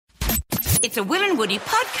It's a Will and Woody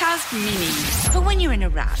podcast mini for when you're in a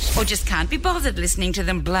rush or just can't be bothered listening to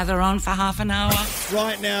them blather on for half an hour.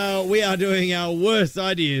 Right now, we are doing our worst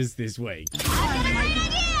ideas this week.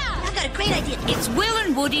 I've got a great idea. It's Will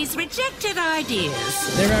and Woody's rejected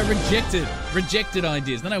ideas. There are rejected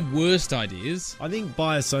ideas. They're not worst ideas. I think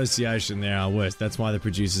by association, they're our worst. That's why the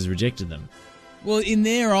producers rejected them. Well, in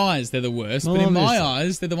their eyes, they're the worst. Well, but in my obviously.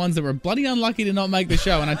 eyes, they're the ones that were bloody unlucky to not make the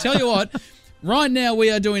show. And I tell you what, right now we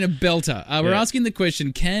are doing a belter. We're asking the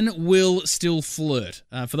question, can Will still flirt?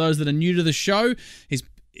 For those that are new to the show,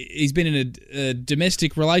 he's been in a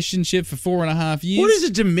domestic relationship for 4.5 years. What is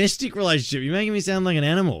a domestic relationship? You're making me sound like an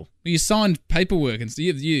animal. Well, you signed paperwork and so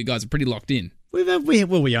you guys are pretty locked in.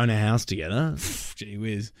 We own a house together. Gee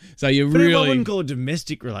whiz. So you But I really... wouldn't call it a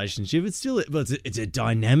domestic relationship. It's still, it's a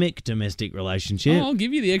dynamic domestic relationship. Oh, I'll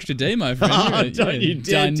give you the extra D, my friend. Oh, don't you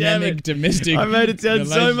dare, damn Dynamic it. domestic. I made it sound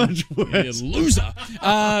so much worse. You loser.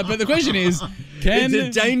 But the question is, can...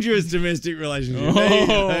 It's a dangerous domestic relationship.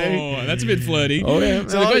 Oh, that's a bit flirty. Oh, yeah.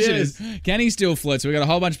 So the Oh, question yes. is, can he still flirt? So we've got a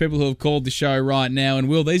whole bunch of people who have called the show right now. And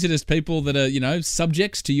Will, these are just people that are,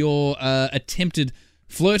 subjects to your attempted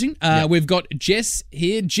flirting. We've got Jess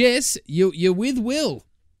here. Jess, you're with Will.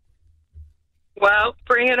 Well,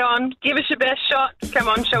 bring it on. Give us your best shot. Come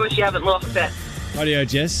on, show us you haven't lost it. Rightio,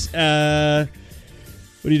 Jess.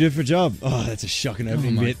 What do you do for a job? Oh, that's a shocking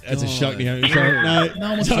opening my bit. That's a God. shocking opening. Sorry, No one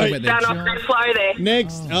wants to talk about Down that off job. the flow there.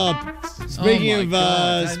 Next, speaking my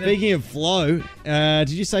God. speaking of flow, did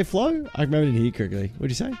you say flow? I remember didn't hear you correctly. What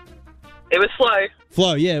did you say? It was slow.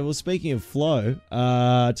 Flow, yeah. Well, speaking of flow,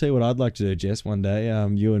 I'll tell you what I'd like to do, Jess, one day.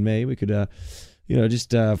 You and me, we could,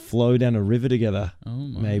 just flow down a river together. Oh,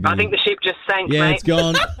 my. Maybe. I think the ship just sank, Yeah, mate. it's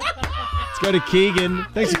gone. Let's go to Keegan.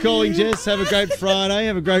 Thanks for calling, Jess. Have a great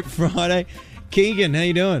Friday. Keegan, how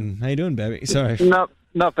you doing? Baby? Sorry.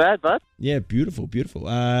 Not bad, bud. Yeah, beautiful.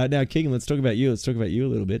 Now, Keegan, let's talk about you. Let's talk about you a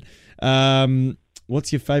little bit.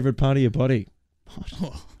 What's your favourite part of your body?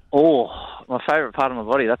 Oh, my favourite part of my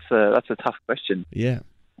body. That's a tough question. Yeah.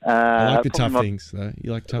 I like the tough probably things, though.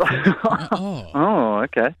 You like tough things? Oh. Oh,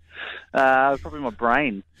 okay. Probably my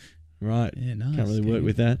brain. Right. Yeah, nice. Can't really work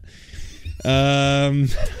with that.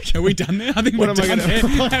 Are we done now? I think What we're am I done gonna-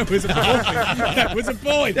 there. That was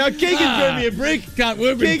appalling. Now, Keegan's going to be a brick. Can't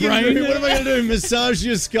work with Keegan's brain. gonna be, what am I going to do? Massage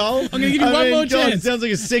your skull? I'm gonna give you one more God, chance. It sounds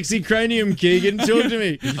like a sexy cranium, Keegan. Talk to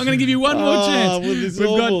me. I'm going to give you one more chance. Well, this is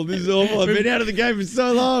awful. This is awful. I've been out of the game for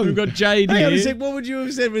so long. We've got Jade Hang on a here. sec. What would you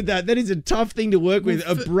have said with that? That is a tough thing to work with.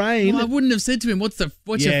 A brain. Well, I wouldn't have said to him, what's your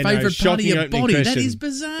Yeah, no, favourite part of shocking your opening body? That question. is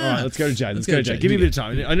bizarre. All right, let's go to Jade. Let's go to Jade. Give me a bit of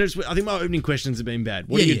time. I think my opening questions have been bad.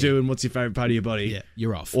 What do Yeah, you yeah. do and what's your favourite part of your body? Yeah,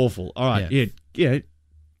 you're off. Awful. All right. Yeah.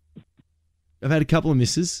 I've had a couple of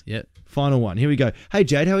misses. Yeah. Final one. Here we go. Hey,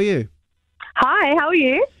 Jade, how are you? Hi, how are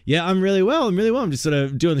you? Yeah, I'm really well. I'm just sort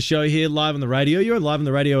of doing the show here live on the radio. You're live on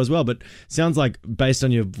the radio as well, but sounds like based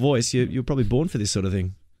on your voice, you're probably born for this sort of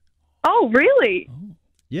thing. Oh, really?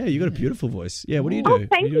 Yeah, you got a beautiful voice. Yeah, what do you do? Oh,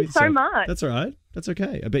 thank What do do you with so yourself? much. That's all right. That's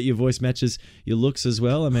okay. I bet your voice matches your looks as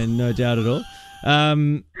well. I mean, no doubt at all.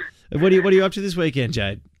 What are you up to this weekend,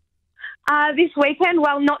 Jade? This weekend,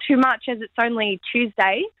 well, not too much as it's only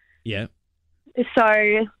Tuesday. Yeah.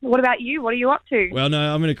 So, what about you? What are you up to? Well, no,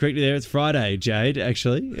 I'm going to correct you there. It's Friday, Jade,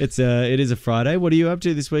 actually. It is a Friday. What are you up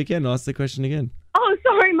to this weekend? I'll ask the question again. Oh,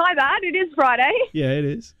 sorry, my bad. It is Friday. Yeah, it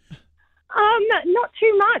is. Not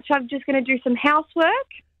too much. I'm just going to do some housework.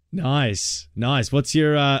 Nice. What's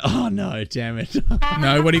your... Oh, no, damn it.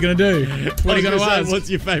 No, what are you going to do? What are you going to ask? What's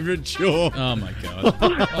your favourite chore? Oh, my God.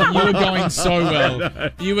 Oh, you were going so well.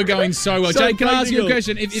 You were going so well. So Jade, can I ask you a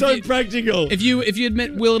practical. question? Practical. If you had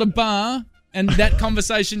met Will at a bar and that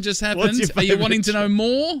conversation just happened, What's your are you favourite wanting to know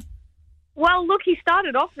more? Well, look, he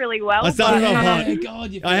started off really well. I started off hot. Oh,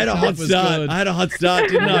 God, I had a hot start.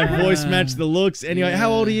 Didn't I? Voice matched the looks. Anyway,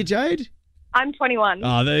 how old are you, Jade? I'm 21.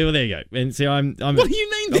 Oh, there you go. And see, I'm What do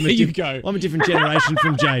you mean, there you go? I'm a different generation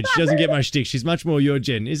from Jade. She doesn't get my shtick. She's much more your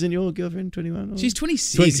gen. Isn't your girlfriend 21? She's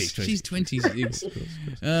 26. 26. She's 26.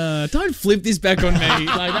 Don't flip this back on me.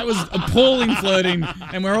 Like, that was appalling flirting,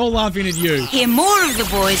 and we're all laughing at you. Hear more of the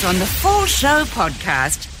boys on the Full Show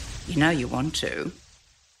podcast. You know you want to.